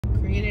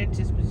Great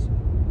anticipation.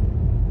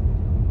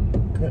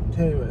 Couldn't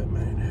tell you what,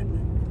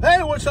 man.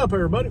 Hey, what's up,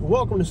 everybody?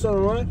 Welcome to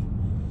Southern Life.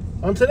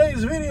 On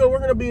today's video, we're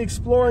going to be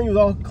exploring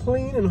the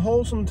clean and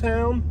wholesome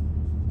town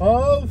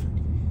of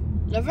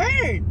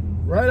Vergne.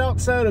 Right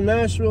outside of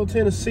Nashville,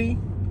 Tennessee,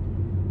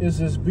 is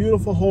this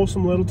beautiful,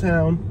 wholesome little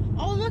town.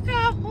 Oh, look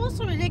how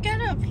wholesome. They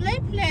got a play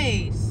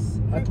place.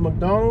 At the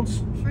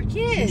McDonald's? For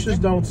kids. You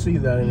just don't see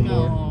that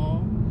anymore.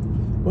 No.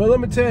 Well,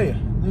 let me tell you,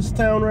 this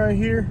town right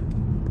here,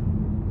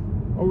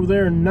 over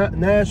there in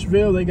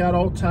Nashville, they got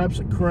all types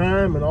of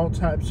crime and all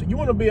types of... You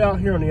want to be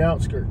out here on the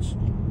outskirts,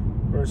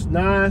 where it's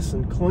nice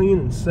and clean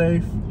and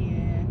safe.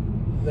 Yeah.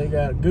 They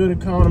got good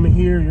economy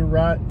here. You're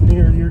right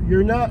near...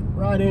 You're not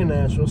right in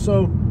Nashville.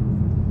 So,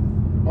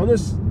 on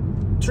this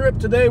trip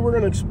today, we're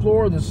going to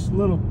explore this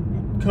little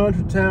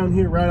country town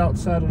here right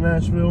outside of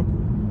Nashville.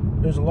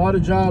 There's a lot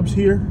of jobs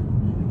here.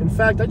 In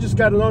fact, I just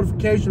got a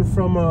notification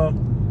from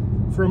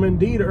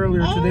Indeed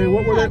earlier today. Yeah,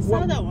 What were they? I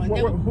saw that one.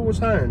 Who was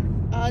hiring?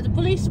 The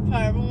police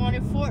department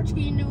wanted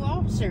 14 new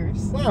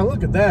officers. Wow,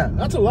 look at that.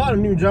 That's a lot of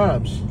new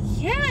jobs.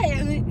 Yeah,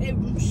 and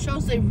it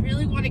shows they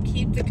really want to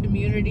keep the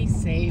community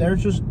safe.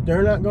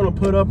 They're not going to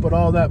put up with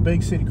all that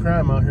big city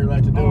crime out here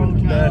like they do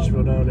in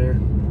Nashville down there.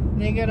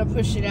 They're going to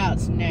push it out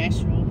to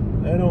Nashville.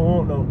 They don't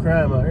want no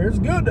crime out here. It's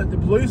good that the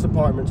police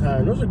department's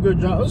hiring. Those are good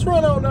jobs. Let's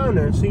run on down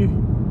there and see.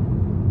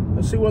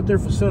 Let's see what their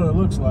facility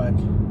looks like.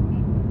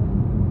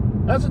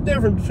 That's the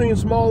difference between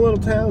small little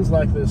towns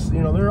like this. You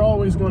know, they're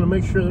always going to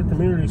make sure their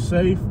community's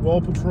safe, well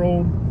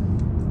patrolled.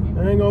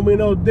 There ain't going to be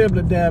no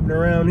dibbly-dabbing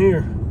around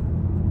here.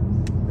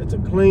 It's a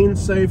clean,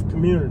 safe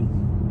community.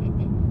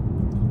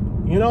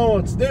 You know,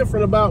 it's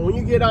different about when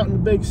you get out in the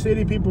big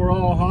city, people are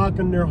all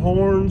honking their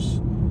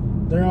horns.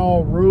 They're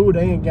all rude.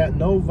 They ain't got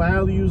no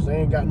values. They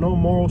ain't got no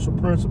morals or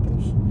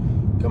principles.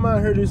 Come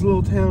out here, these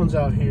little towns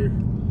out here.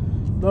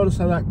 Notice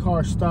how that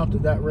car stopped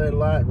at that red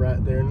light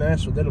right there. In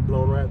Nashville, they'd have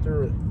blown right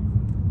through it.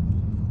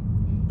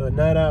 But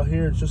not out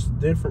here. It's just a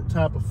different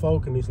type of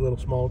folk in these little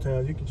small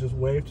towns. You can just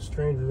wave to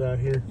strangers out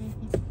here.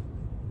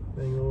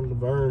 Hang on to the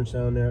Vergne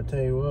down there, I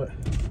tell you what.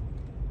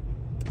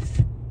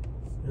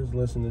 Just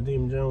listen to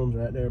Demon Jones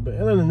right there. But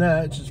other than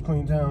that, it's just a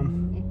clean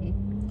town.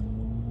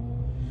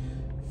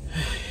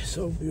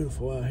 So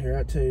beautiful out here,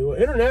 I tell you what.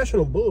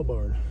 International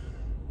Boulevard.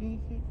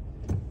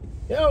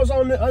 Yeah, I was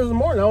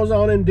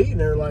on Indeed, and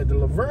they're like,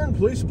 the Vergne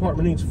Police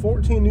Department needs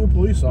 14 new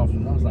police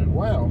officers. I was like,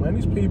 wow, man,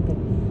 these people,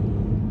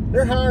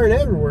 they're hiring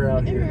everywhere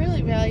out here. They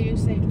really value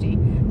safety.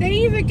 They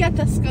even got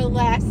the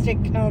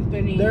Scholastic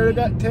Company.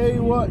 Tell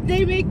you what.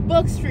 They make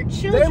books for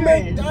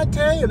children. I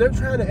tell you, they're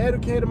trying to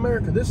educate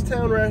America. This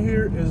town right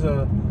here is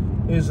a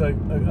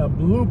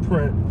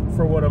blueprint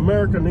for what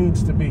America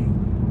needs to be.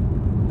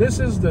 This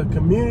is the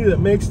community that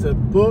makes the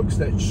books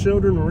that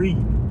children read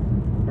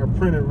are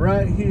printed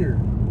right here.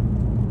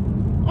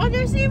 Oh,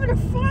 there's even a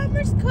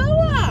farmer's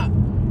co-op.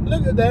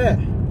 Look at that.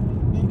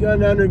 You go down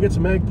there and get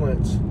some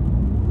eggplants.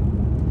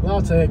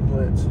 Lots of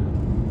eggplants.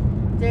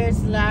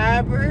 There's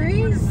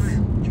libraries.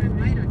 Turn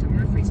right onto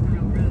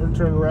Murfreesboro Road. We're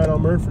turning right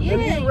on Murfreesboro. Yeah.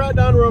 And you can right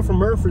down the road from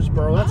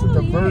Murfreesboro. That's a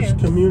diverse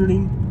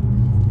community.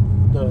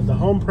 The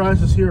home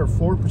prices here are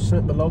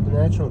 4% below the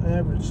national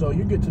average. So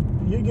you get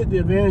the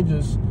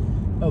advantages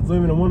of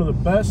living in one of the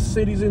best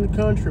cities in the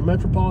country,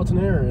 metropolitan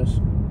areas.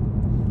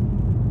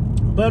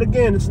 But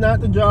again, it's not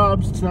the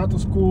jobs, it's not the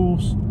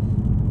schools.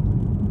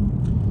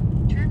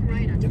 Turn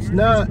right onto It's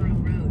not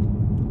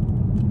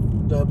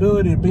Road. the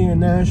ability to be in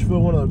Nashville,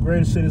 one of the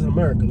greatest cities in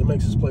America, that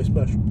makes this place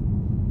special.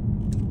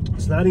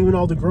 It's not even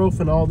all the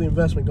growth and all the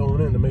investment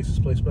going in that makes this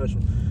place special.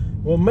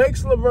 What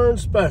makes Vergne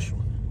special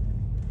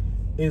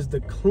is the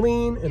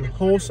clean and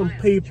wholesome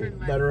people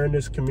that are in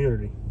this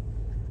community.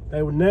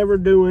 They would never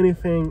do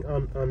anything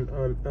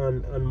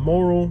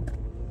unmoral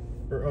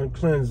or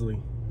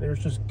uncleansly. There's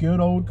just good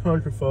old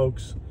country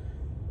folks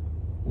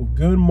with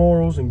good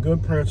morals and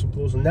good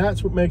principles, and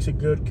that's what makes a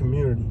good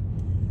community.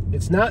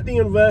 It's not the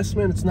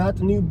investment, it's not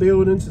the new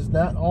buildings, it's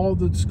not all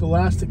the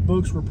scholastic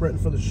books we're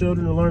printing for the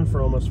children to learn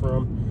from us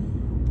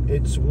from.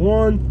 It's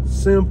one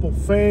simple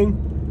thing.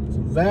 It's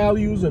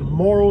values and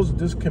morals that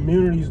this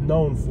community is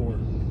known for.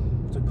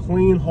 It's a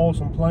clean,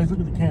 wholesome place. Look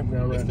at the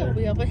campground right there. It's going to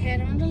be up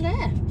ahead on the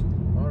left.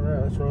 All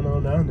right, let's run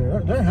on down there.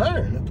 They're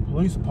hiring at the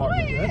police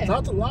department. Oh, yeah.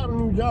 That's a lot of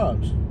new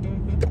jobs.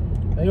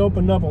 They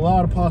opened up a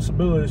lot of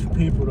possibilities for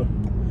people to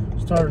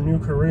start a new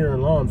career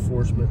in law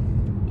enforcement.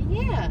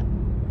 Yeah.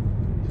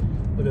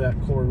 Look at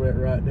that Corvette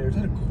right there. Is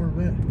that a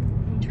Corvette?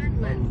 Turn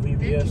left, VVS.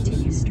 then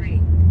continue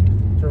straight.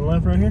 Turn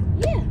left right here?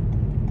 Yeah.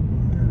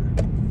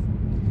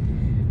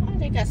 Oh,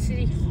 they got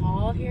City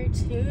Hall here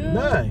too.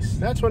 Nice.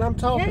 That's what I'm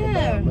talking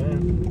about, man.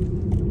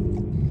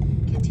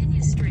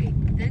 Continue straight,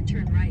 then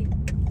turn right.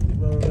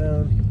 Keep on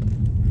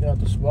down. Got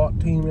the SWAT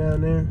team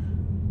down there.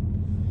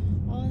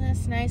 Oh,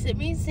 that's nice. It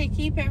means they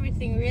keep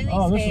everything really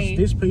Oh, safe.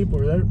 these people,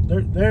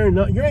 they're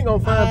not, you ain't gonna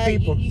find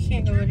people. You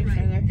can't go any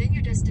further. Then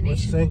your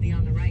destination will be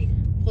on the right.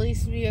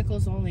 Police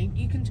vehicles only.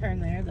 You can turn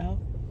there though.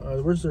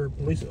 Where's their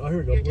police? Oh, here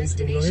we go. Your Police.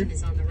 Can you go here? destination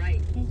is on the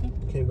right.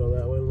 Can't go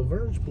that way.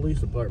 Vergne Police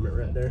Department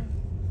right there.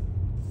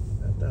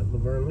 At that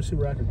Vergne. Let's see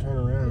where I can turn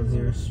around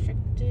here. Restricted.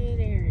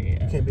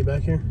 can't be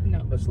back here?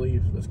 No. Let's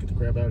leave. Let's get the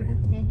crap out of here.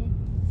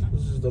 Mm-hmm.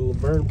 This is the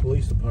Laverne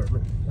Police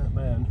Department. Not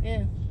bad.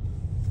 Yeah.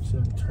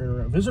 So turn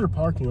around. Visitor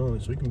parking only,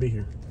 so we can be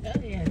here. Oh,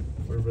 yeah.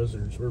 We're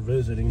visitors. We're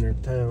visiting their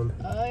town.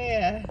 Oh,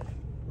 yeah.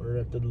 We're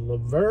at the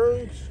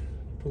Laverne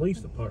Police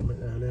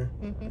Department down there.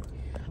 Mm-hmm.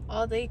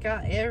 Oh, they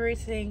got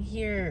everything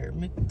here.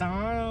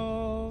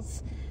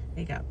 McDonald's.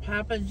 They got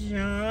Papa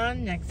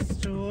John next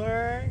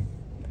door.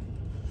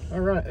 All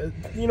right.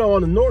 You know,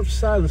 on the north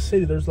side of the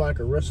city, there's like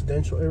a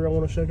residential area I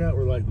want to check out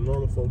where like the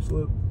normal folks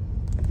live.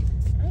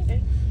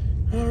 Okay.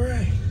 All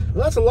right.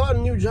 Well, that's a lot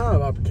of new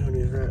job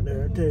opportunities right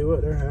there. I tell you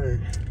what, they're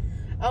hiring.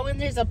 Oh, and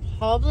there's a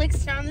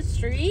Publix down the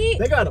street.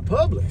 They got a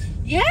Publix.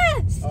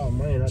 Yes. Oh,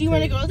 man. Do you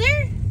want to go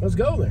there? Let's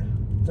go there.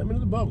 Take me to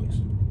the Publix.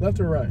 Left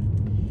or right?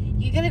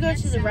 You gotta go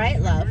to the right,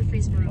 love.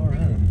 All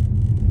right.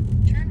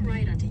 Turn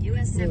right onto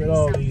US 70 Look at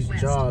all these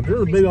Southwest, jobs.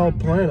 There's a big old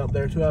Murfreesboro plant Road. up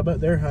there, too. I bet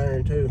they're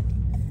hiring, too.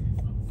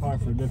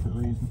 Probably for a different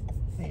reason.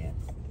 Yeah.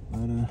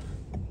 But,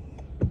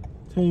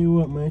 tell you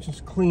what, man. It's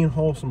just clean,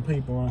 wholesome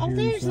people out Oh, here.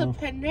 there's so. a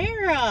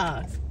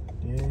Panera.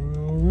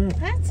 Yeah.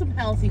 That's some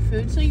healthy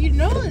food, so you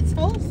know it's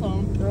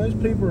wholesome. No, these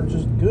people are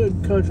just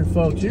good country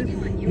folks. Continue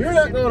on You're US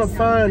not going to 70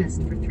 find...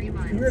 Southwest for 3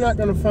 miles. You're not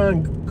going to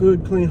find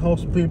good, clean,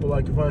 wholesome people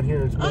like you find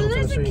here in Oh, Middle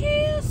there's a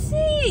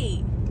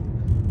Tennessee.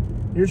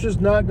 KFC. You're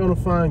just not going to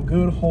find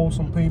good,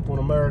 wholesome people in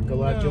America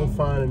like No. you'll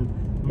find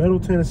in Middle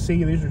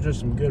Tennessee. These are just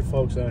some good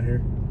folks out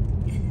here.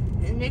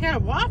 And they got a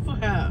Waffle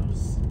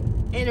House.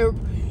 And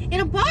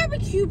a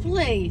barbecue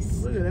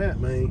place. Look at that,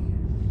 man.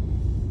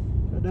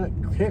 Got that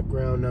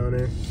campground down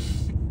there.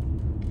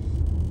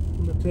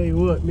 I'm going to tell you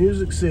what,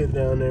 Music City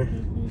down there.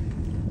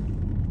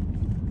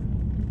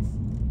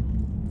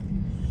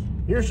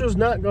 You're just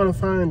not going to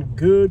find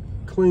good,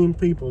 clean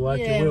people like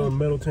Yeah. you will in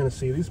Middle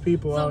Tennessee. These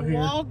people The out here.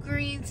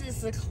 Walgreens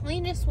is the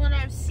cleanest one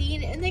I've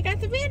seen, and they got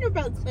the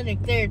Vanderbilt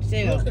Clinic there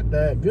too. Look at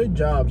that. Good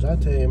jobs, I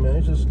tell you, man.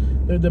 It's just,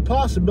 the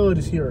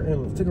possibilities here are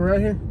endless. Take it right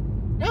here.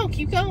 No,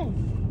 keep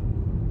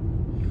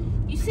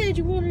going. You said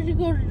you wanted to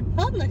go to the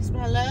Publix,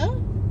 my love.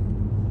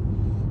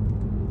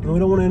 And we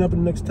don't want to end up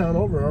in the next town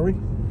over, are we?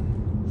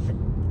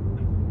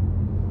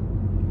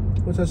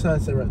 What's that sign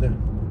say right there?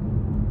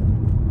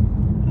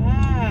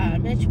 Ah,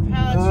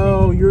 Metropolitan.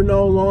 Oh, you're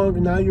no longer,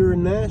 now you're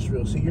in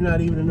Nashville. See, you're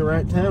not even in the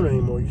right town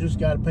anymore. You just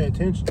got to pay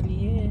attention.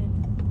 Yeah.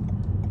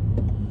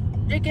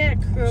 They got a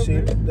Kroger. See,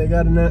 they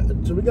got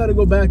so we got to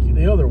go back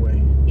the other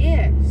way.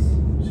 Yes.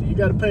 So you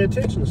got to pay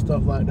attention to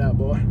stuff like that,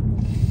 boy.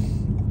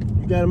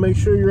 You got to make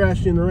sure you're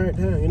actually in the right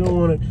town. You don't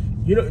want to,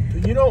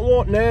 you don't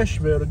want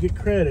Nashville to get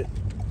credit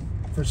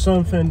for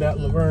something that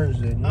Laverne's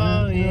did. You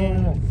know? Oh,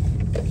 yeah.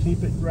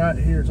 Keep it right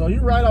here. So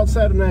you're right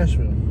outside of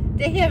Nashville.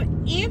 They have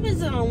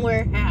Amazon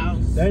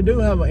warehouse. They do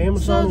have an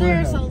Amazon So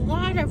there's warehouse. a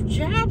lot of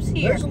jobs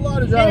here. There's a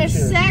lot of And a jobs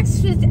here.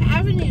 Saks Fifth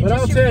Avenue But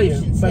I'll tell you,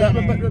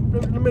 distribution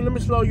but center. let me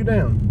slow you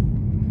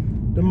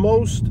down. The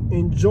most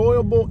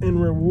enjoyable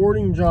and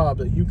rewarding job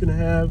that you can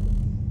have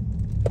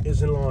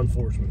is in law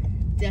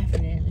enforcement.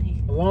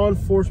 Definitely. A law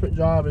enforcement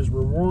job is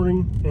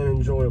rewarding and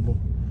enjoyable.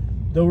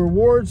 The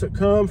rewards that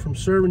come from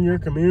serving your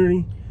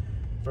community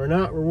are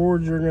not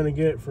rewards you're going to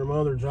get from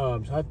other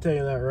jobs. I tell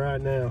you that right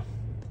now.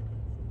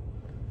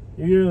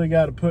 You really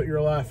got to put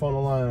your life on the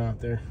line out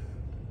there.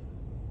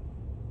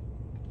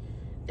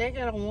 They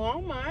got a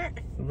Walmart.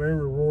 A very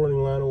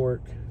rewarding line of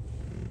work.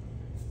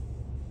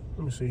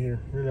 Let me see here.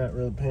 You're not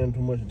really paying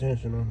too much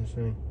attention on this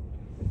thing.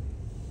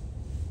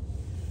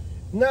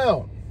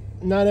 No,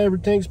 not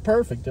everything's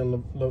perfect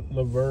in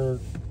Laverne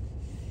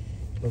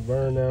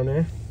down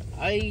there.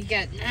 Oh, you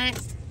got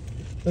nice.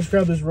 Let's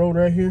grab this road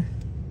right here.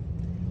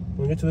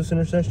 When we get to this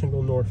intersection,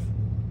 go north.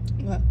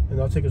 What?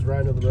 And I'll take us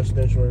right into the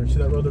residential area. See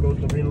that road that goes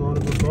to the green road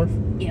that goes north?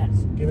 Yes.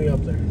 Get me up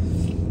there.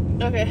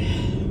 Okay.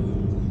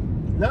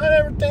 Not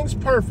everything's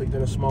perfect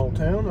in a small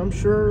town. I'm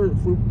sure if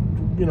we,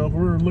 if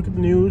we look at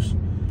the news,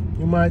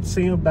 you might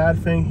see a bad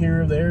thing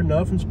here or there.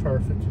 Nothing's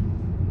perfect.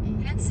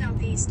 Head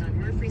southeast on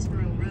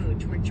Murfreesboro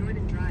Road toward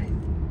Jordan Drive.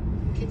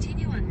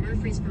 Continue on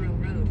Murfreesboro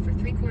Road for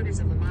 3/4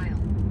 of a mile.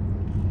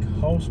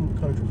 Wholesome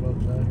country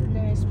folks out here.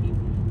 Nice people.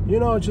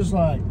 It's just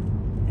like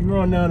you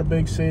run down to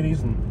big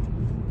cities and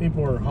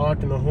people are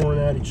honking the horn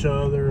at each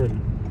other.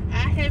 And I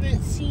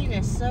haven't seen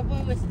a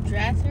Subway with a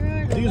drive-thru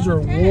in a these long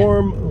are time.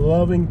 warm,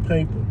 loving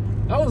people.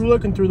 I was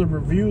looking through the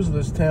reviews of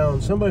this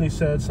town. Somebody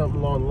said something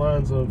along the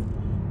lines of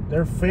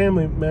their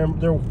family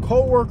members, their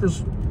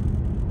co-workers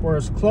were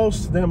as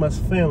close to them as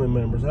family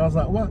members. And I was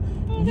like, what?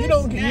 Oh, You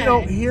don't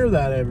hear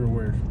that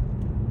everywhere.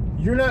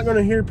 You're not going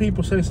to hear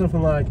people say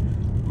something like,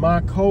 my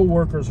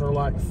co-workers are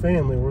like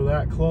family. We're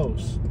that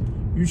close.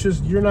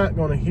 You're not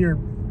going to hear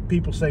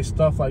people say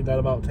stuff like that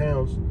about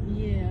towns.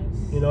 Yes.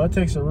 It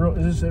takes a real.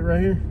 Is this it right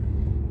here?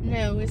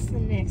 No, it's the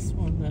next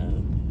one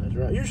though. That's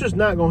right. You're just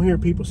not going to hear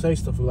people say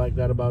stuff like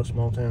that about a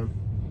small town.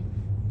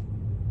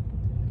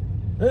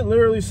 It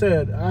literally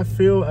said, I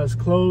feel as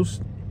close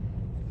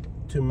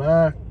to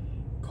my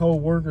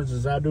co-workers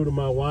as I do to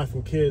my wife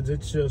and kids.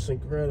 It's just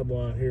incredible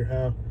out here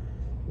how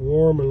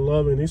warm and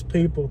loving these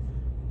people.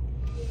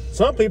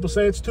 Some people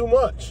say it's too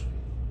much.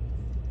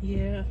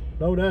 Yeah.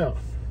 No doubt.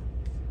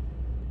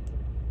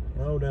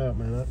 No doubt,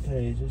 man. I tell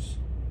you,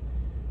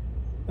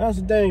 that's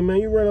the thing, man.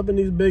 You run up in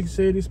these big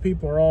cities,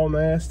 people are all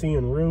nasty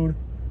and rude.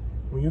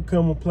 When you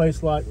come to a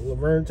place like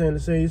Vergne,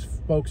 Tennessee,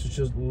 folks are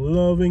just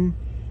loving.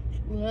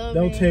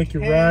 They'll take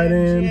you right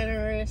in.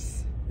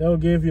 Generous. They'll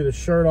give you the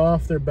shirt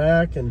off their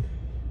back and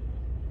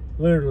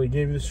literally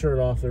give you the shirt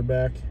off their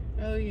back.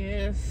 Oh,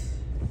 yes.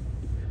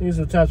 These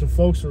are the types of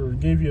folks that will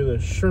give you the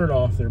shirt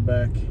off their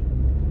back.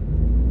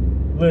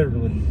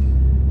 Literally.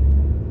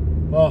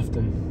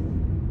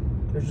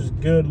 Often. They're just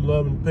good,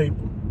 loving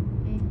people.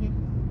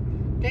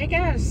 Mm-hmm. They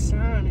got a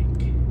Sonic.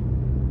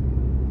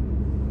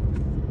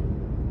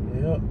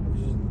 Yep.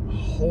 Just a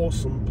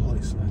wholesome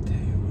place, I tell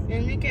you.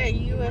 And they got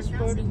US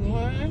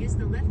 41. Use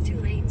the left 2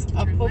 lanes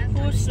to A turn left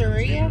onto Stones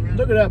pupuseria? River Road.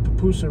 Look at that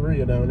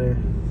pupuseria down there.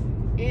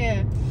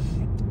 Yeah.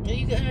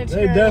 You gonna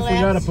They turn definitely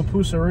got a left?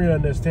 pupuseria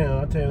in this town,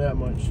 I'll tell you that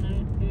much.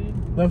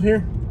 Mhm. Love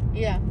here?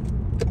 Yeah.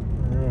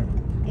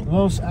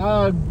 Los Use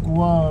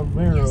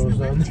Aguaveros the down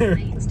left 2 there.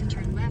 lanes to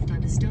turn left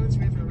onto Stones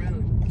River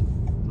Road.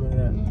 Look at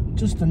that.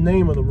 Just the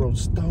name of the road,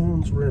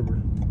 Stones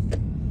River.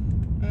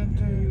 Tell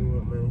you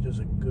what, man, just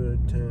a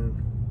good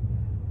town.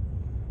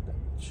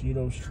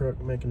 Cheetos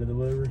truck making the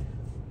delivery.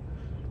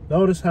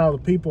 Notice how the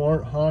people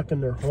aren't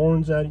honking their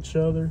horns at each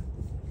other.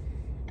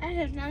 I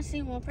have not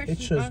seen one person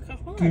It's just honk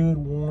a horn. good,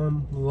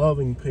 warm,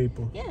 loving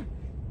people. Yeah.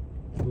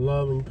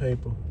 Loving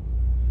people.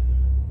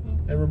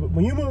 Everybody,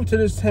 when you move to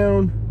this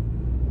town,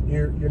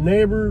 your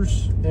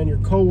neighbors and your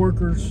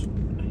co-workers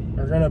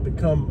are gonna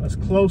become as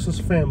close as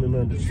family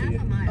members to In you.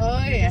 half a mile,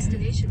 Oh, your yeah.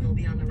 destination will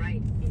be on the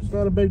right. It's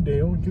not a big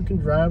deal. You can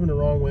drive in the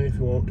wrong way if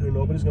you want to.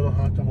 Nobody's gonna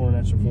honk the horn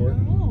at you for it.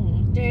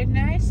 Oh, they're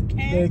nice They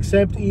cats.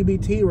 accept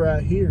EBT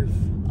right here.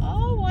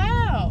 Oh,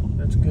 wow.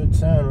 That's a good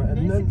sign, right?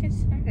 And That's a then good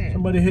sign.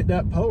 somebody hit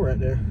that pole right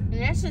there.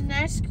 And that's a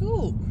nice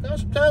school. Now,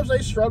 sometimes they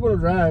struggle to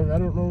drive. I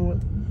don't know what.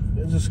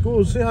 Is the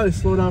school? See how they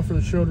slow down for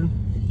the children?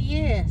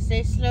 Yes,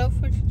 they slow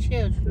for the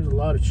children. There's a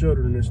lot of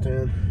children in this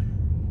town.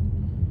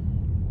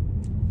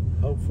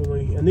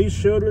 Hopefully, and these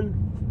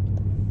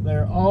children,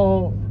 they're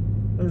all.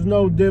 There's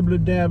no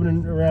dibbly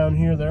dabbing around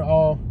here. They're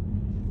all.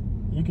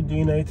 You can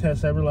DNA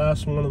test every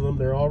last one of them.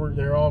 They're all.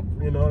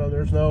 You know.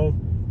 There's no.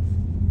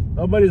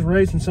 Nobody's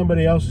raising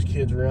somebody else's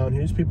kids around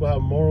here. These people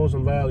have morals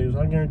and values.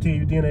 I guarantee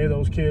you, DNA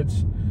those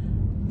kids,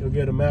 you'll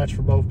get a match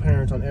for both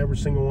parents on every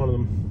single one of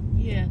them.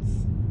 Yes.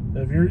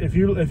 If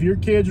your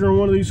kids are in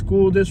one of these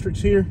school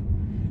districts here,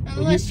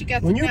 Unless you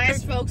got the when you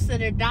nice pick- folks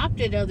that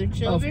adopted other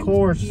children. of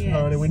course, Yes.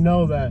 honey, we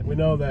know that. We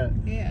know that.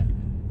 Yeah.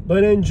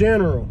 But in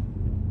general,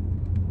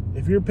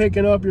 if you're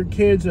picking up your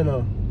kids in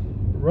a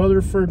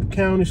Rutherford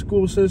County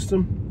school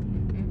system,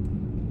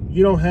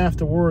 you don't have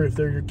to worry if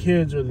they're your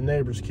kids or the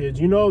neighbor's kids.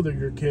 You know they're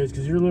your kids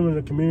because you're living in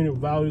a community with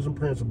values and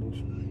principles.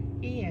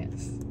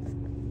 Yes.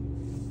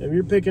 If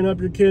you're picking up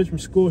your kids from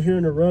school here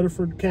in the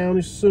Rutherford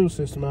County school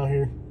system out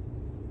here,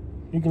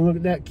 you can look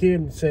at that kid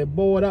and say,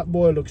 boy, that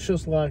boy looks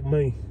just like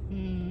me.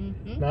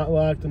 Mm-hmm. Not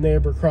like the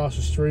neighbor across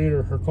the street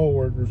or her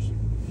co-workers.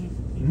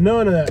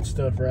 None of that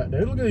stuff right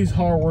there. Look at these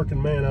hard-working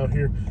men out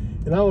here.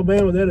 In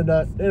Alabama, they'd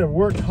have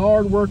worked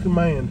hard-working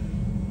man.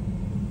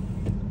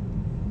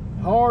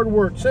 Hard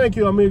work. Thank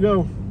you,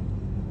 amigo.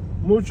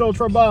 Mucho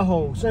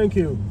trabajo. Thank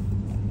you.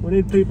 We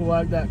need people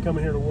like that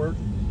coming here to work.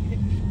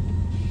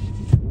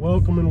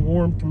 Welcoming,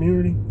 warm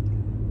community.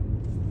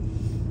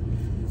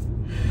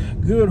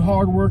 Good,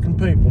 hard-working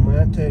people,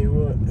 man. I tell you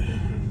what.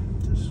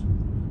 Just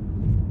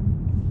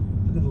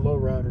look at the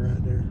lowrider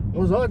right there.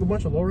 Oh, is that like a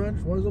bunch of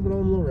lowriders? What is up with all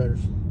them lowriders?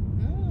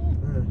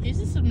 This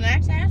is some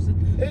nice houses.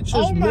 It's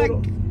just Oh my! middle.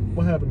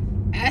 What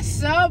happened? I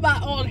saw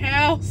my old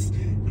house.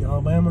 In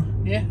Alabama?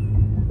 Yeah.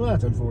 Well,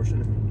 that's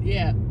unfortunate.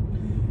 Yeah.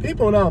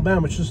 People in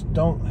Alabama just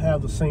don't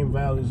have the same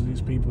values as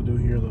these people do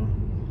here, though.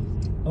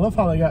 I love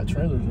how they got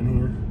trailers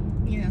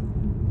in here. Yeah.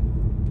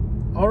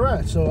 All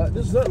right, so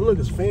this doesn't look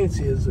as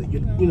fancy as you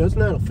know. It's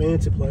not a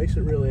fancy place.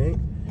 It really ain't.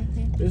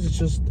 Mm-hmm. This is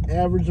just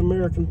average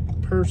American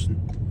person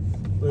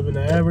living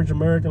the average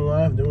American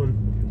life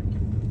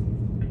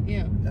doing.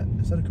 Yeah.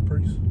 Is that a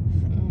Caprice?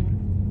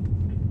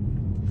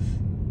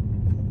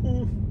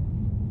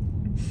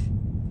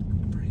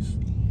 Caprice.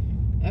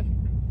 Okay.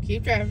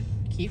 Keep driving.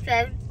 Keep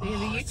driving. We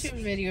have a Oh, YouTube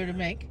video to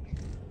make.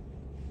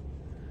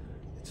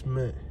 It's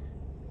mint.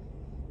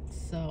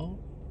 So,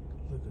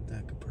 Look at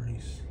that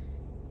Caprice.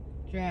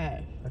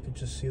 drive. I could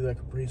just see that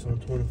Caprice on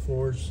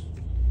 24s.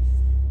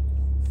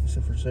 Is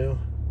it for sale?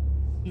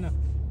 No.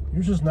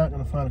 You're just not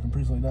going to find a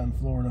Caprice like that in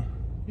Florida.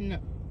 No.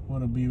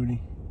 What a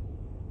beauty.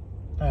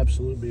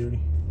 Absolute beauty.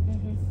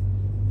 Mm-hmm.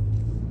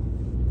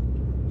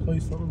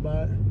 Please let me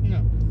buy it.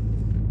 No.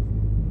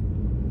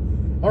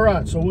 All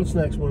right, so what's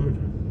next, women?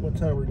 What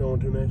town are we going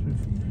to next?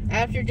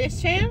 After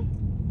this town?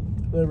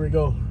 There we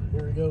go.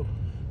 Here we go.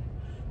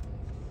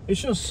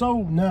 It's just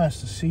so nice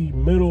to see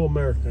middle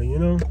America, you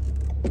know?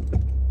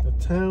 A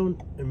town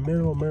in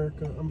middle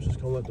America. I'm just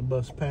going to let the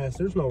bus pass.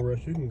 There's no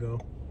rush. You can go.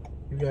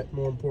 You got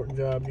more important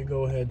job. You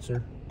go ahead,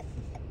 sir.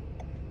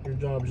 Your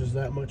job is just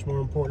that much more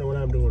important than what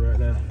I'm doing right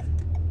now.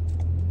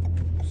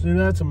 See,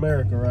 that's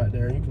America right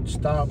there. You can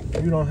stop.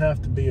 You don't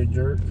have to be a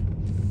jerk.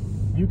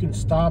 you can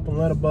stop and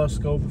let a bus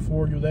go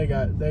before you, they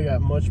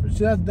got much. But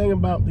see, that's the thing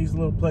about these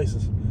little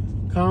places: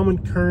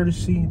 common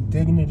courtesy,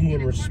 dignity,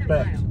 and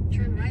respect.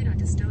 Turn right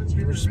onto Stones You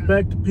River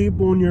respect Road. the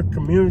people in your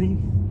community,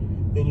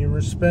 and you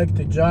respect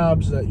the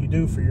jobs that you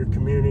do for your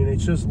community, and it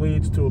just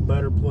leads to a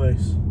better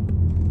place.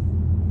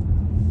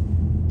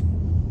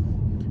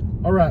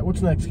 All right,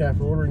 what's next,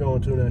 Catherine? What are we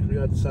going to next? We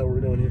got to decide what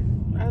we're doing here.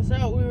 I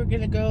thought we were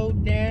gonna go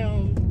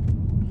down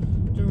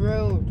the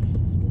road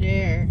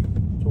there.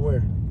 To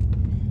where?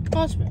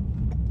 Huntsville.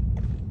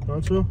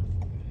 Huntsville?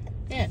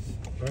 Yes.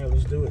 All right,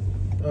 let's do it.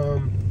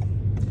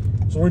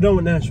 So we're done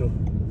with Nashville.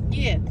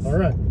 Yes. All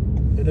right,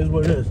 it is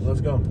what it is. Let's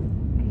go.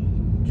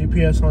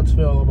 GPS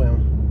Huntsville, Alabama.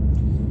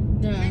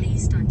 Head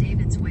east on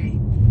David's Way.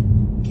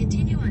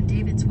 Continue on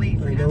David's Way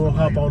for And half then we'll a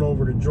hop mile. on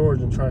over to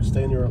Georgia and try to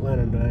stay near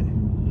Atlanta tonight.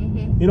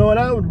 Mm-hmm. You know what?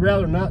 I would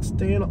rather not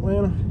stay in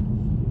Atlanta.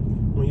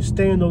 When you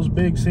stay in those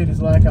big cities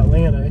like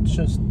Atlanta, it's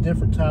just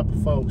different type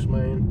of folks,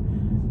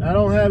 man. I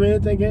don't have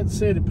anything against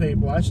city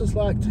people. I just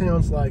like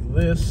towns like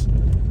this,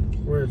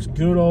 where it's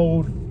good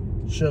old,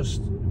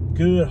 just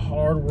good,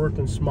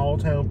 hard-working,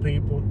 small-town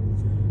people.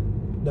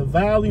 The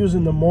values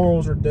and the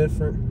morals are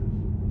different.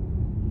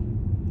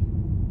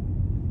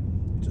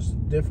 Just a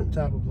different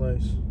type of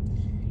place.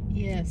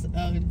 Yes,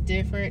 a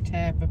different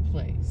type of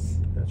place.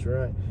 That's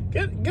right.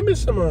 Give me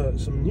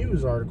some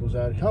news articles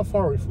out. How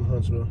far are we from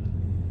Huntsville?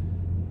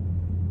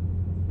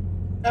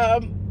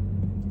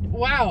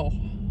 Wow.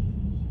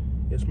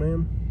 Yes,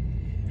 ma'am.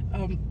 I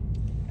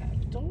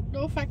don't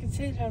know if I can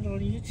say that on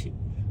YouTube.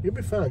 You'll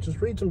be fine. Just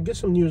get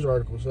some news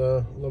articles.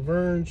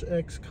 Vergne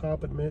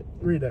ex-cop admit.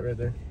 Read that right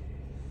there.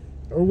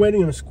 Are we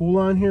waiting in a school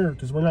line here?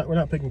 Because we're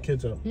not picking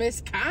kids up.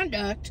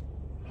 Misconduct.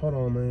 Hold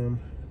on, ma'am.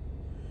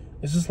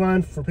 Is this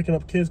line for picking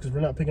up kids? Because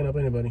we're not picking up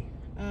anybody.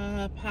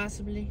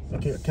 Possibly.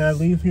 Okay, can I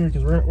leave here?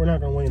 Because we're not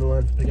going to wait in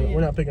line for picking up.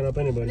 We're not picking up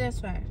anybody. That's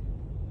fine.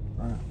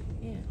 All right.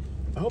 Yeah.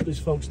 I hope these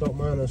folks don't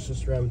mind us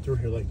just driving through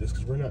here like this,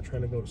 because we're not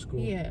trying to go to school.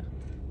 Yeah.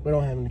 We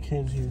don't have any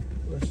kids here.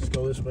 Let's just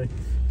go this way.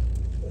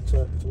 It's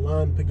a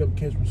line to pick up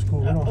kids from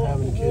school. We don't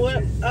have any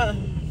kids here.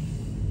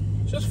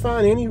 Just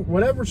find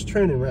whatever's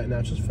trending right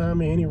now. Just find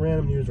me any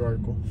random news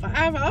article.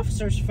 5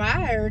 officers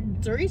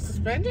fired, 3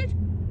 suspended.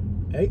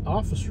 8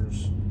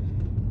 officers.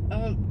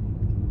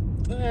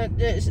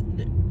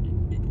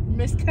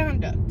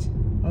 Misconduct.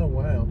 Oh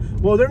wow.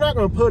 Well, they're not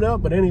going to put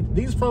up with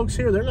these folks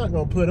here. They're not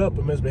going to put up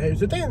with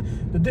misbehavior.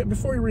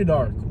 Before you read the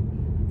article,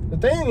 the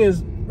thing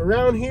is,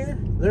 around here,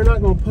 they're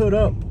not going to put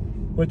up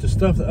with the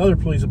stuff that other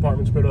police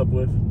departments put up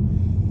with.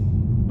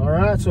 All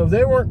right. So if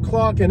they weren't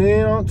clocking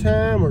in on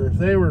time, or if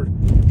they were,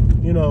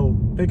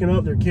 picking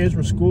up their kids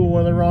from school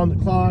when they're on the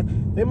clock,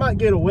 they might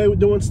get away with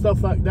doing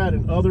stuff like that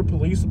in other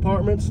police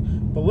departments.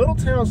 But little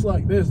towns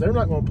like this, they're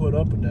not going to put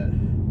up with that.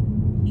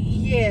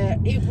 Yeah,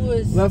 it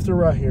was. Left or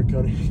right here,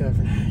 Cody?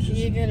 Catherine.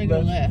 You're gonna go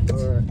left. All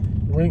right.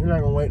 We're not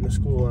going to wait in the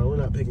school line. We're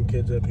not picking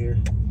kids up here.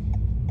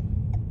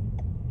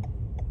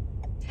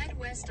 Head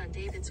west on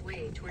David's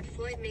Way toward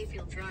Floyd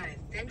Mayfield Drive,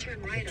 then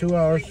turn right 2 onto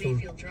hours Floyd from-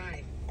 Mayfield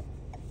Drive.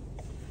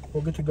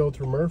 We'll get to go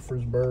through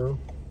Murfreesboro.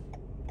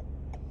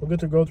 We'll get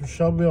to go through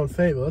Shelbyville and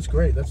Fayetteville. That's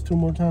great. That's 2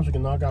 more times we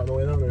can knock out on the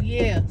way down there.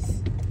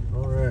 Yes.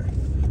 All right.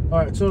 All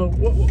right. So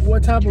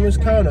what type of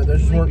misconduct? They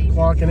just weren't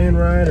clocking in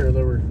right, or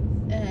they were...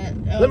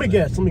 Let me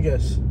guess.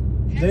 Head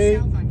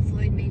south on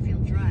Floyd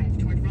Mayfield Drive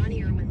toward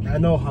Ronnie Irwin Lane. I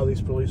know how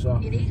these police In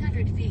officers...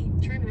 800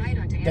 feet, turn right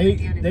onto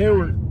Hamilton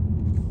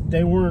Drive.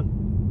 They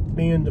weren't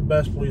being the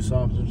best police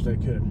officers they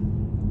could.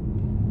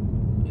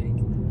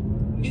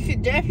 You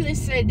could definitely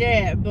say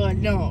that, but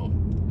no.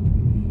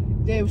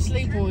 They were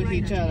sleeping Turn with right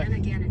each onto other.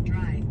 Anaganon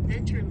Drive,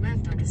 then turn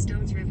left onto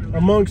Stones River Road.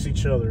 Amongst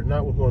each other,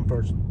 not with one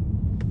person.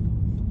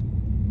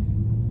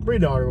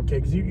 Read the article, okay?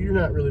 Because you're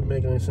not really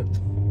making any sense.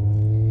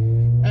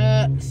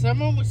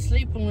 Someone was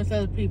sleeping with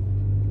other people.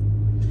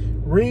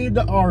 Read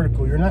the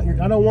article.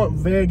 I don't want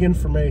vague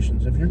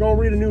information. If you're going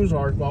to read a news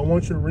article, I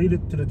want you to read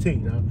it to the T.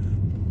 Now,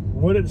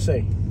 what did it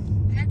say?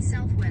 Head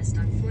southwest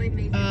on Floyd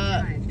Mayfield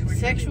Drive toward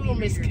Sexual Ronnie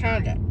Mayfield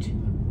Drive. misconduct.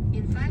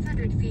 In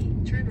 500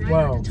 feet, turn right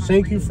Wow. onto Tall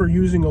Thank you Lane. for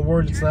using a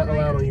word that's Turn not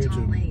allowed on right onto Tall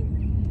YouTube.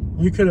 Lane.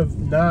 You could have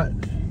not...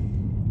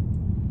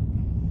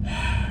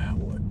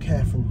 What,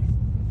 Catherine?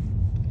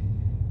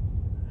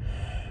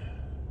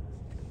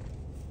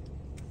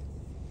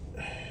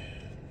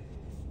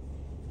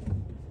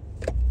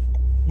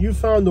 You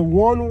found the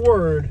one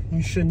word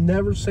you should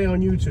never say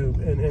on YouTube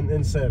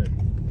and said it.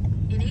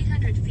 In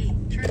 800 feet,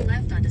 turn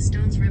left onto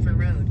Stones River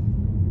Road.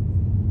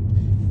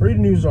 Read a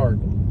news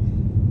article.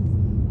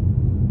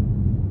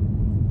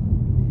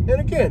 And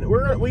again,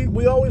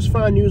 we always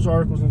find news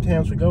articles in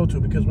towns we go to,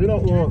 because we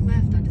don't Turn want...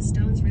 left onto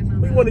Stones River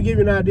Road. We want to give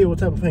you an idea what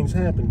type of things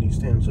happen in these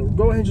towns. So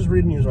go ahead and just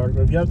read a news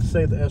article. If you have to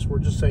say the S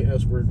word, just say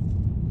S word.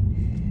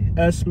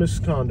 S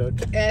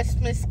misconduct. S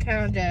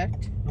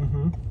misconduct.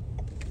 Mm-hmm.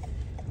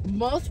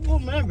 Multiple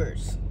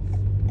members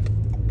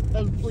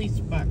of the police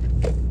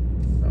department.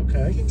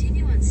 Okay.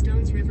 Continue on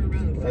Stones River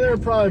Road. Well, they were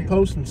probably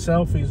posting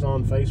selfies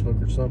on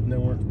Facebook or something they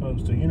weren't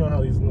supposed to. You know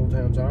how these little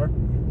towns are.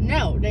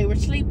 No, they were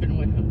sleeping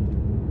with him.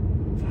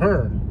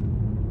 Her.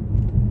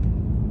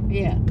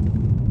 Yeah.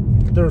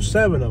 There were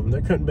 7 of them.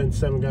 There couldn't have been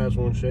 7 guys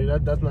in one shade.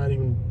 That's not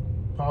even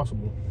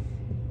possible.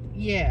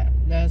 Yeah,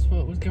 that's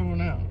what was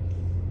going on.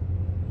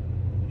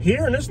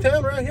 Here in this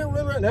town right here,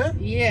 we're in right now?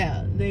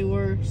 Yeah, they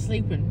were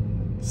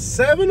sleeping.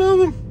 7 of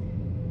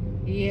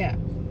them? Yeah.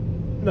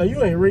 No,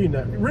 you ain't reading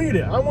that. Read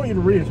it. I want you to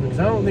read it to me because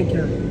I don't think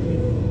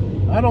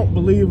I don't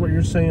believe what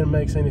you're saying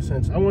makes any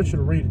sense. I want you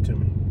to read it to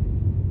me.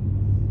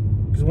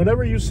 Because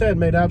whatever you said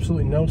made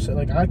absolutely no sense.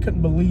 Like, I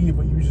couldn't believe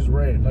what you just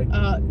read. Like,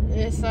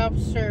 this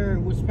officer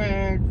was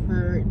fired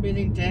for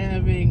admitting to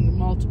having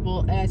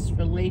multiple acts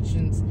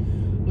relations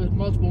with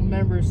multiple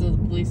members of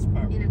the police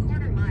department. In a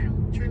quarter mile,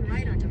 turn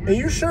right onto are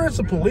you sure it's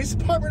the police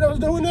department that was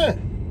doing that?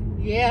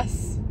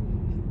 Yes.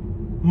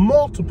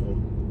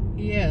 Multiple.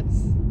 Yes.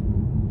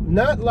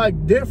 Not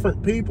like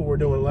different people were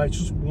doing it. Like,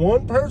 just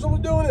one person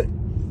was doing it?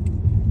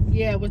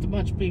 Yeah, with a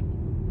bunch of people.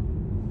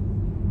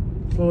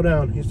 Slow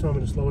down. He's telling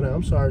me to slow down.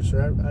 I'm sorry,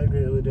 sir. I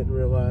really didn't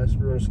realize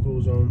we were in a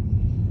school zone.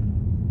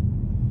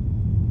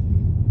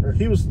 Or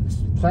he was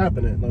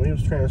clapping it. No, he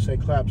was trying to say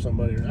clap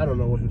somebody. I don't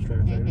know what he was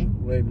trying to say. He was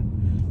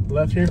waving.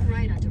 Left here?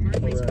 right onto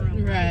Murfreesboro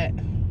Road. Right.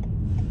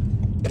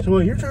 So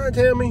what, you're trying to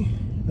tell me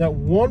that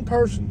one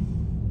person,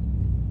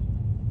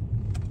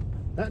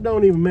 that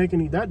don't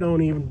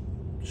even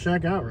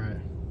check out right.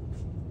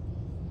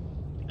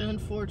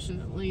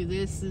 Unfortunately,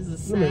 this is a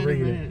sad Let me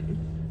read it. event.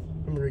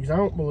 Let me read, 'cause I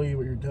don't believe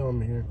what you're telling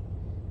me here.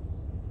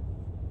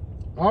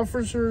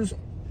 Officers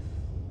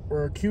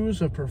were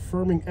accused of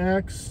performing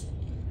acts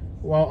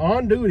while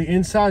on duty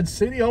inside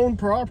city-owned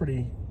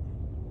property.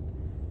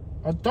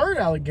 A third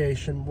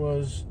allegation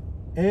was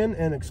in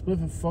an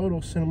explicit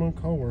photo sent among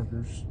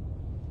co-workers.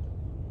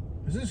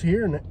 Is this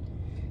here?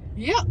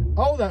 Yep.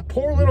 Oh, that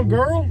poor little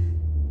girl.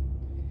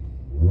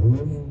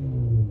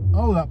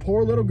 Oh, that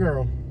poor little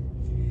girl.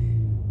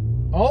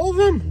 All of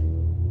them?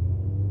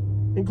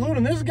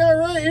 Including this guy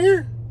right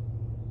here?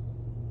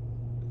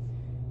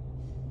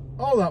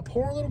 Oh, that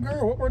poor little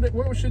girl. What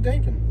was she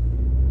thinking?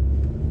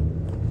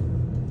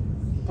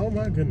 Oh,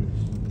 my goodness.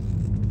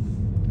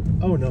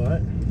 Oh, no,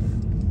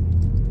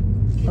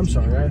 I'm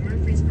sorry.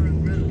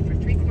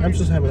 I'm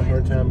just having a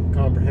hard time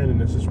comprehending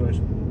this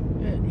situation.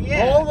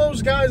 Yeah. All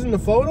those guys in the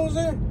photos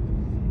there?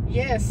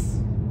 Yes.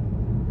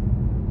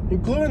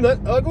 Including that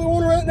ugly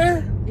one right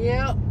there?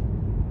 Yep.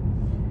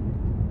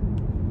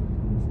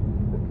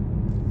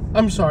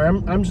 I'm sorry,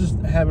 I'm just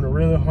having a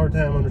really hard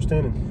time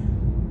understanding.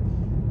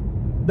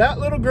 That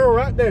little girl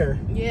right there.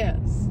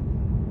 Yes.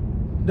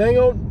 Dang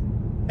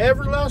on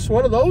every last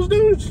one of those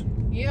dudes?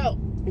 Yep.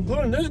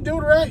 Including this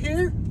dude right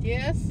here?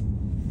 Yes.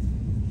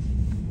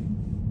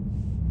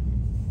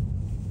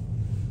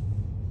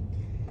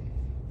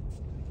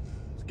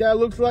 This guy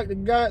looks like the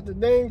guy at the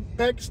dang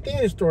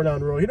Pakistani store down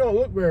the road. He don't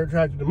look very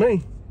attractive to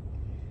me.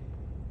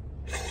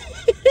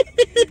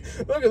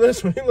 Look at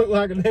this one. He looked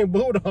like a dang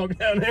bulldog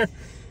down there.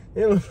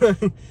 He looks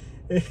like...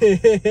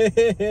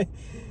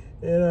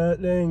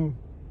 and dang...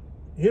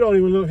 He don't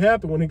even look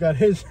happy when he got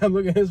his...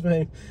 Look at his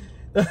face.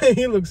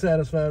 He looks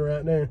satisfied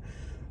right there.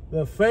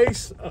 The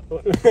face...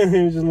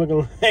 he's just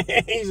looking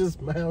like... He's just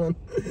smiling.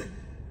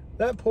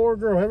 That poor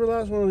girl. Every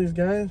last one of these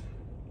guys.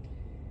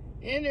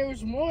 And there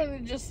was more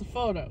than just the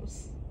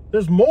photos.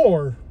 There's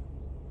more.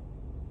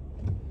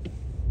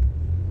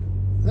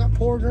 That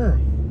poor girl.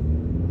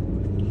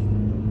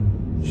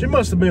 She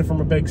must have been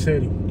from a big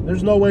city.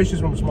 There's no way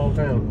she's from a small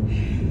town.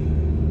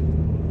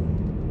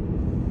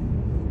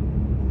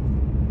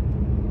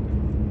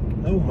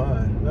 Oh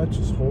my, that's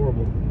just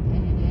horrible.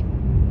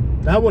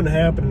 That wouldn't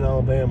happen in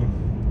Alabama.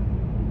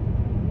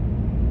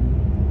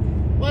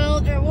 Well,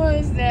 there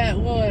was that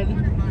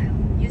one.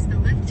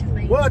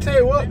 Well, I tell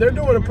you what, they're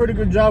doing a pretty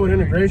good job with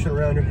integration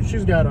around here.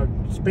 She's got a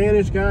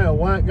Spanish guy, a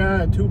white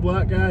guy, 2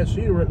 black guys. She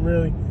didn't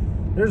really...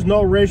 There's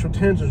no racial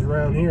tensions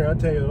around here. I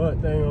tell you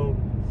what, dang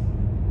on.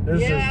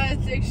 I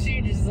think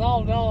she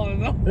dissolved all of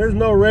them. There's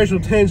no racial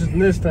tensions in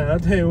this town. I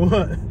tell you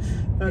what,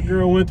 that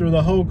girl went through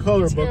the whole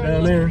color book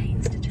down there.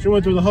 She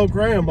went through the whole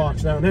crayon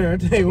box down there. I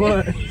tell you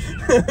what,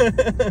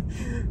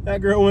 that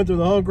girl went through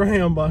the whole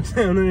crayon box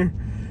down there.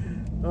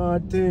 Oh, I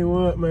tell you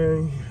what,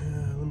 man.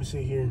 Let me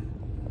see here.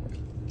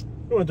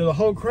 She went through the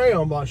whole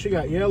crayon box. She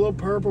got yellow,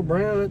 purple,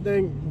 brown. That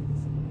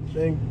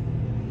thing,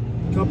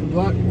 a couple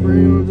black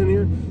crayons in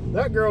here.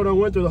 That girl done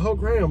went through the whole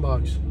crayon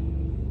box.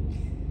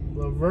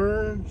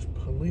 Laverne's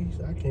police.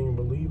 I can't even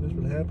believe this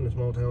would happen in a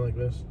small town like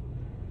this.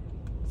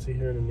 Let's see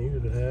here in the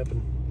news it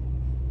happened.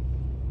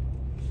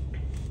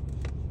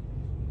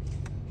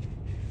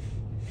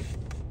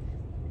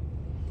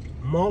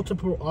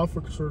 Multiple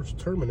officers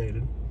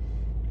terminated.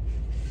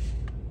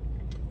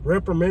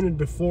 Reprimanded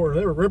before.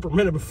 They were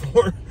reprimanded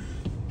before.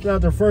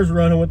 Not their first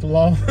running with the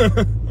law.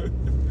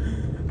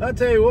 I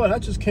tell you what, I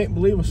just can't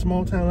believe a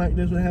small town like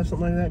this would have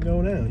something like that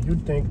go down.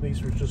 You'd think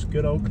these were just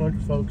good old country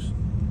folks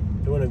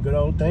doing a good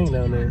old thing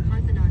down there.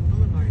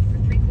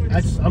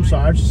 I'm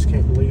sorry, I just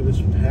can't believe this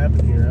would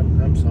happen here.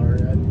 I'm sorry.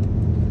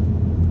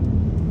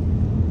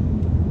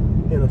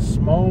 In a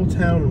small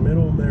town in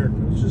middle America,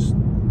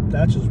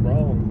 that's just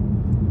wrong.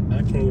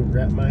 I can't even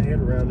wrap my head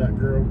around that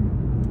girl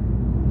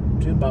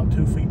She's about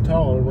 2 feet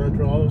tall and run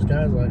through all those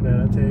guys like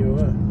that, I tell you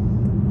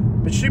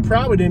what. But she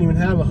probably didn't even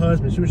have a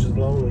husband. She was just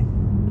lonely.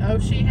 Oh,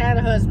 she had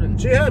a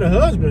husband. She had a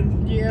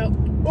husband? Yep.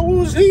 Well, what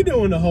was he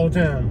doing the whole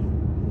time?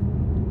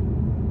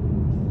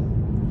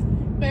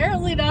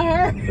 Apparently not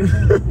her.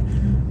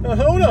 Now,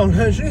 hold on.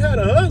 She had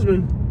a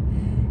husband.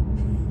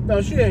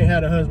 No, she ain't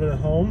had a husband at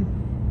home.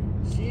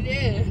 She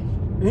did.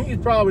 And he's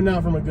probably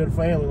not from a good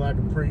family like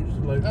a priest.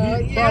 Like,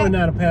 he's Yeah. probably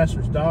not a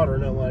pastor's daughter,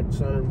 not like the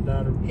son or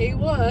daughter. He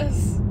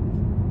was.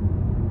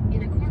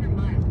 In a quarter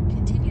mile,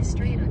 continue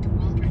straight onto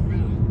Waldron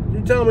Road.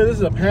 You telling me this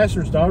is a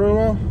pastor's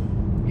daughter-in-law?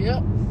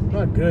 Yep.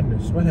 My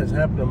goodness, what has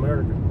happened to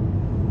America?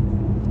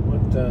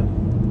 What,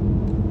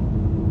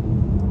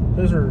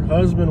 says her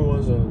husband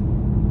was a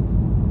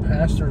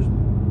pastor's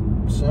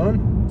son?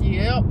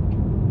 Yep.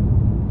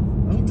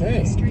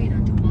 Okay. Continue straight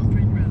onto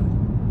Waldron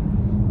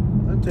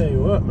Road. I tell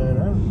you what, man,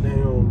 that was a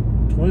dang old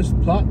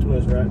plot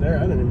twist right there.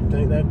 I didn't even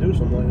think they'd do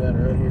something like that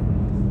around here.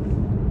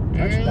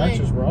 That's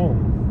just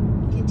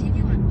wrong.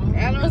 Continue on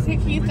Waldron I don't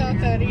think he thought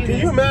that either. Can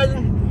you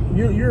imagine?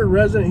 You're a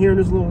resident here in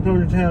this little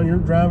country town. You're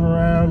driving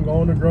around,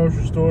 going to the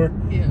grocery store,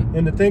 Yeah.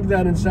 and to think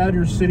that inside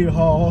your city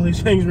hall, all these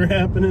things are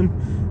happening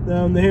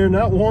down there.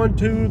 Not 1,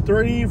 2,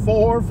 3,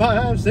 4,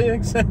 5,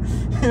 6.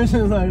 It's just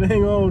like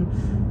dang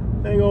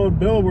old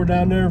billboard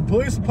down there.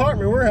 Police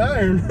department, we're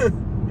hiring.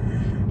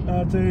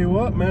 I'll tell you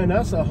what, man,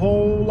 that's a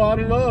whole lot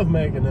of love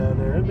making down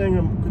there.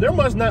 There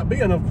must not be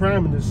enough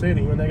crime in this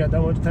city when they got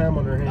that much time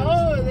on their hands.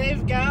 Oh,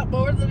 they've got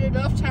more than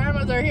enough time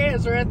on their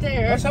hands right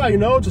there. That's how you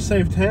know it's a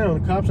safe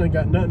town. The cops ain't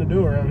got nothing to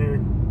do around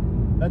here.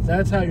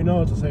 That's how you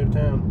know it's a safe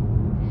town.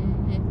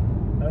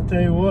 Mm-hmm. I'll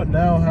tell you what,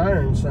 now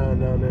hiring sign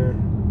down there.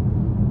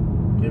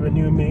 Giving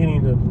you a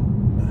meaning to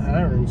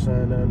hiring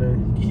sign down there.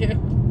 Yeah.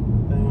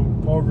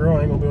 And poor girl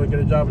ain't gonna be able to get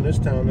a job in this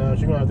town now.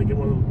 She's gonna have to get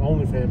one of them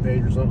OnlyFans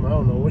page or something. I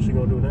don't know what she's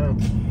gonna do now.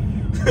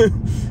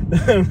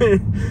 I mean,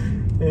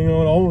 ain't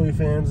going to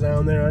OnlyFans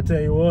down there, I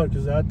tell you what,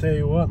 because I tell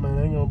you what, man,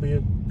 ain't gonna be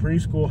a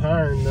preschool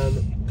hiring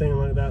thing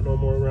like that no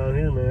more around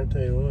here, man. I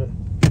tell you what,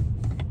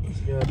 she's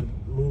gonna have to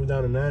move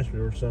down to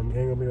Nashville or something.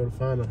 Ain't gonna be able to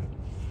find her.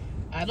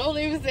 I don't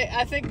even think,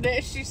 I think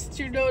that she's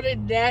too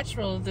noted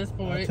natural at this I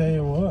point. tell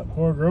you what,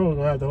 poor girl's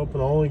gonna have to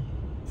open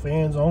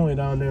OnlyFans only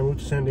down there and move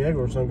to San Diego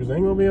or something, because they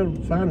ain't gonna be able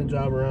to find a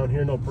job around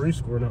here, no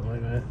preschool or nothing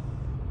like that.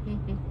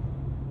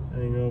 Mm-hmm.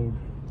 Ain't no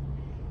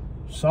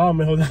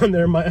sawmill down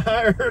there might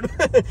hire her.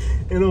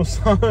 You know,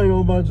 a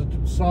whole bunch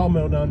of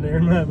sawmill down there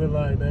might be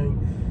like,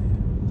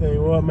 dang. Tell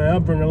you what, man, I'll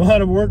bring a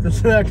lot of workers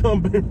to that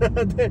company.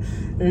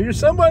 If you're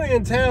somebody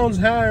in town's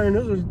hiring,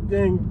 this is a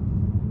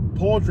dang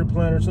poultry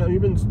plant or something,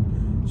 you've been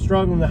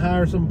struggling to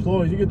hire some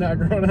employees, you get that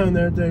girl down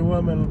there, tell you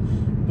what,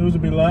 man, dudes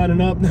will be lining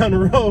up down the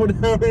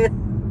road down there.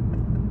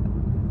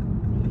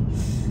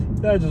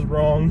 That's just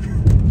wrong.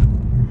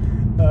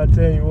 I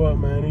tell you what,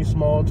 man, these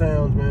small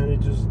towns, man, they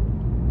just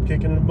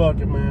kicking in the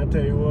bucket, man. I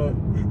tell you what,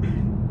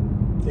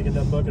 kicking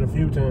that bucket a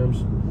few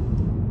times.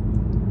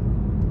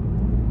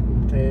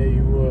 Tell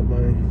you what,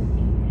 man,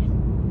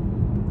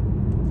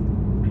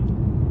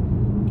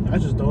 I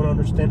just don't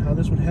understand how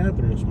this would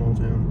happen in a small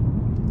town.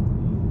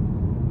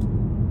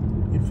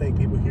 You'd think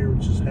people here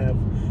would just have,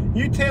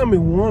 you tell me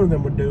one of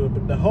them would do it,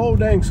 but the whole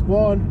dang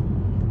squad,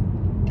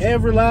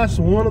 every last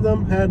one of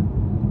them had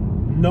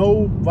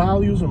no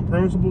values and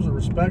principles or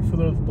respect for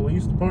the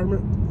police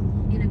department.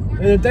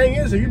 And the thing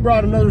is, if you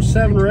brought another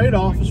 7 or 8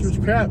 officers,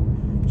 crap,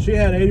 she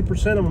had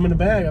 80% of them in the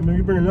bag. I mean,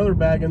 you bring another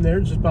bag in there,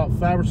 it's just about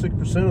 5 or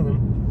 6% of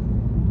them.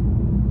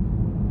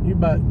 You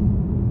about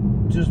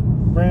just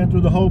ran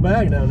through the whole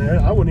bag down there.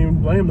 I wouldn't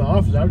even blame the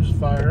officer. I would just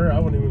fire her. I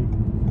would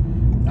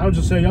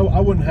just say I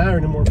wouldn't hire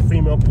any more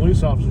female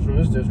police officers from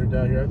this district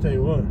out here. I tell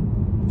you what.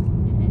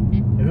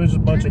 If it was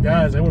just a bunch of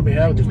guys, they wouldn't be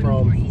having these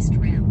problems.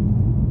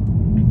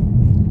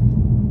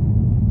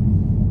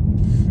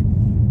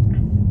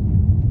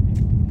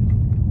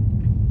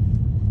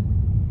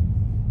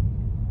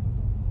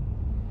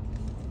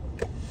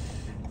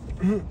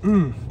 I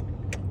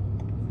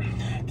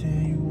tell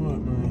you what,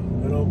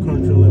 man, good old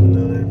country living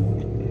down there.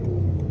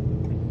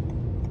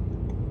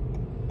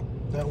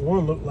 That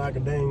one looked like a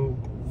dang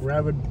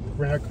rabid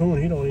raccoon.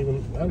 I don't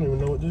even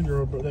know what this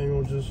girl, but dang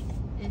on just.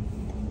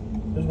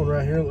 This one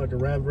right here looked like a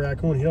rabid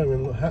raccoon. He don't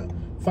even look.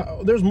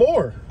 There's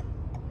more.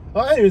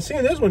 Oh, I ain't even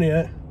seen this one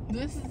yet.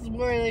 This is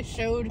where they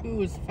showed who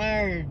was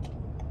fired.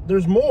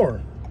 There's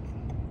more.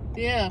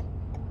 Yeah.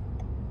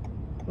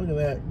 Look at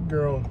that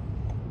girl.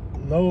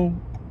 No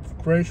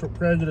racial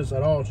prejudice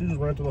at all. She just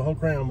ran through the whole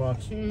crayon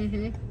box.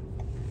 Mm-hmm.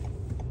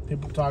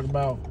 People talk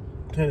about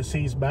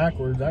Tennessee's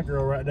backwards. That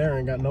girl right there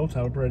ain't got no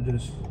type of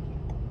prejudice.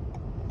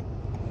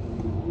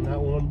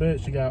 Not one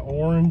bit. She got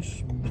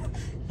orange,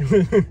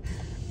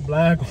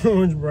 black,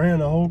 orange, brown,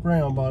 the whole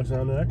crayon box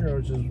down there. That girl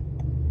just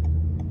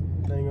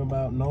ain't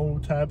about no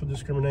type of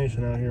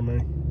discrimination out here,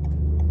 man.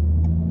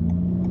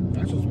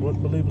 I just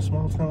wouldn't believe a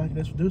small town like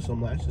this would do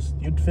something like this.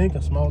 You'd think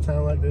a small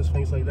town like this,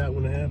 things like that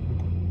wouldn't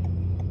happen.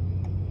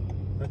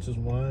 That's just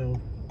wild.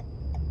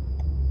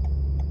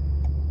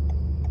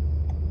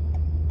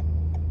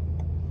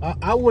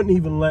 I wouldn't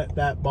even let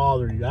that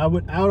bother you. I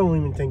don't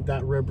even think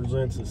that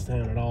represents this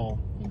town at all.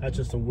 That's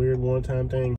just a weird one-time thing.